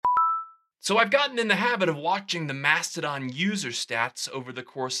So I've gotten in the habit of watching the Mastodon user stats over the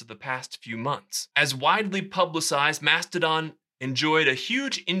course of the past few months. As widely publicized, Mastodon enjoyed a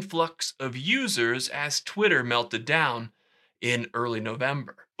huge influx of users as Twitter melted down in early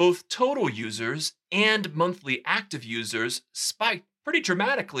November. Both total users and monthly active users spiked pretty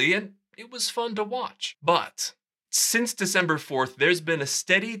dramatically, and it was fun to watch. But since December 4th, there's been a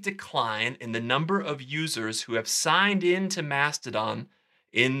steady decline in the number of users who have signed in to Mastodon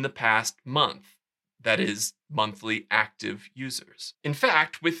in the past month. That is, monthly active users. In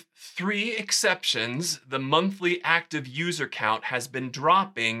fact, with three exceptions, the monthly active user count has been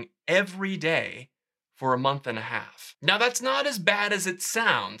dropping every day for a month and a half. Now, that's not as bad as it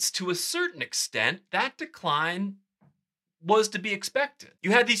sounds. To a certain extent, that decline was to be expected.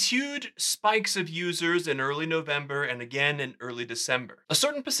 You had these huge spikes of users in early November and again in early December. A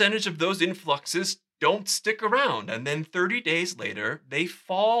certain percentage of those influxes don't stick around, and then 30 days later, they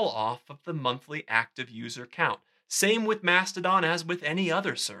fall off of the monthly active user count. Same with Mastodon as with any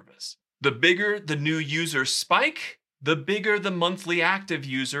other service. The bigger the new user spike, the bigger the monthly active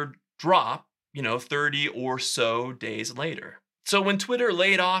user drop, 30 or so days later. So when Twitter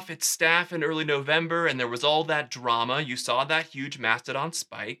laid off its staff in early November and there was all that drama, you saw that huge Mastodon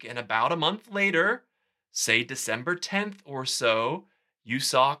spike, and about a month later, say December 10th or so, you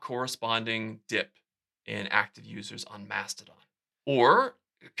saw a corresponding dip in active users on Mastodon. Or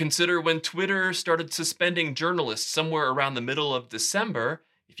consider when Twitter started suspending journalists somewhere around the middle of December.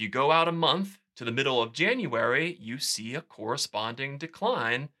 If you go out a month to the middle of January, you see a corresponding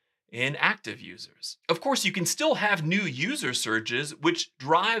decline in active users. Of course, you can still have new user surges, which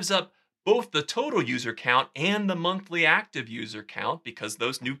drives up both the total user count and the monthly active user count because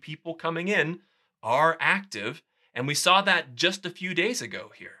those new people coming in are active. And we saw that just a few days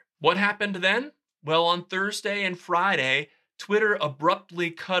ago here. What happened then? Well, on Thursday and Friday, Twitter abruptly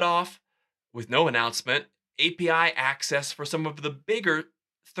cut off, with no announcement, API access for some of the bigger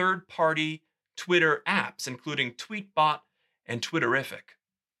third-party Twitter apps, including Tweetbot and Twitterrific.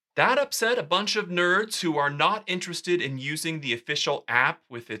 That upset a bunch of nerds who are not interested in using the official app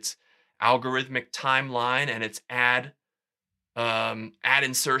with its algorithmic timeline and its ad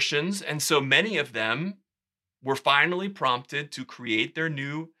insertions. And so many of them were finally prompted to create their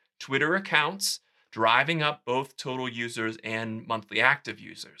new Twitter accounts, driving up both total users and monthly active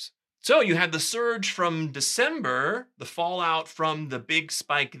users. So you had the surge from December, the fallout from the big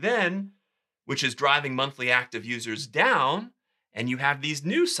spike then, which is driving monthly active users down. And you have these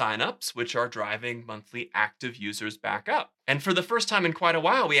new signups, which are driving monthly active users back up. And for the first time in quite a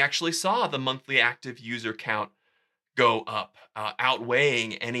while, we actually saw the monthly active user count go up,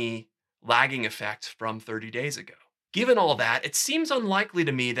 outweighing any lagging effect from 30 days ago. Given all that, it seems unlikely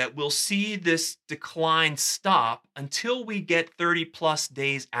to me that we'll see this decline stop until we get 30 plus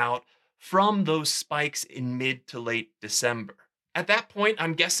days out from those spikes in mid to late December. At that point,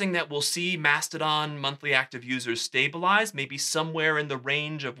 I'm guessing that we'll see Mastodon monthly active users stabilize, maybe somewhere in the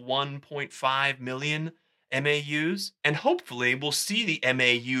range of 1.5 million MAUs. And hopefully, we'll see the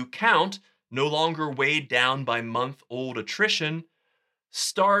MAU count, no longer weighed down by month-old attrition,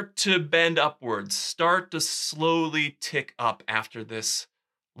 start to bend upwards, start to slowly tick up after this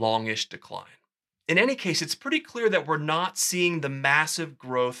longish decline. In any case, it's pretty clear that we're not seeing the massive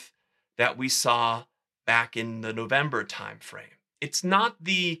growth that we saw back in the November timeframe. It's not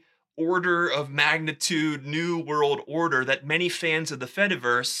the order of magnitude new world order that many fans of the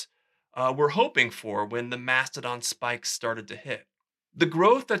Fediverse were hoping for when the Mastodon spikes started to hit. The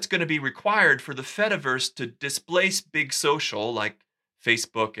growth that's going to be required for the Fediverse to displace big social like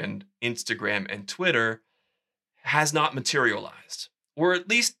Facebook and Instagram and Twitter has not materialized, or at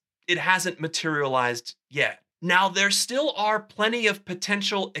least it hasn't materialized yet. Now, there still are plenty of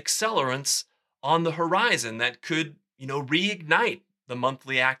potential accelerants on the horizon that could reignite the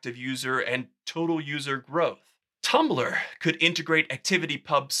monthly active user and total user growth. Tumblr could integrate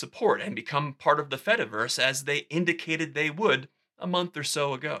ActivityPub support and become part of the Fediverse as they indicated they would a month or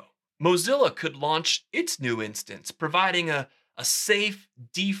so ago. Mozilla could launch its new instance, providing a safe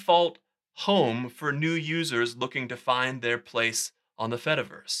default home for new users looking to find their place on the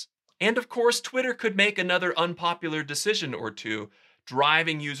Fediverse. And of course, Twitter could make another unpopular decision or two,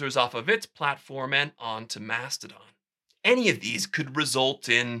 driving users off of its platform and onto Mastodon. Any of these could result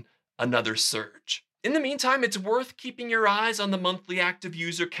in another surge. In the meantime, it's worth keeping your eyes on the monthly active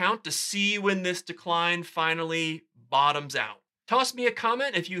user count to see when this decline finally bottoms out. Toss me a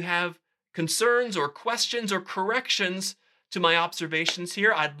comment if you have concerns or questions or corrections to my observations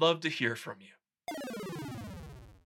here. I'd love to hear from you.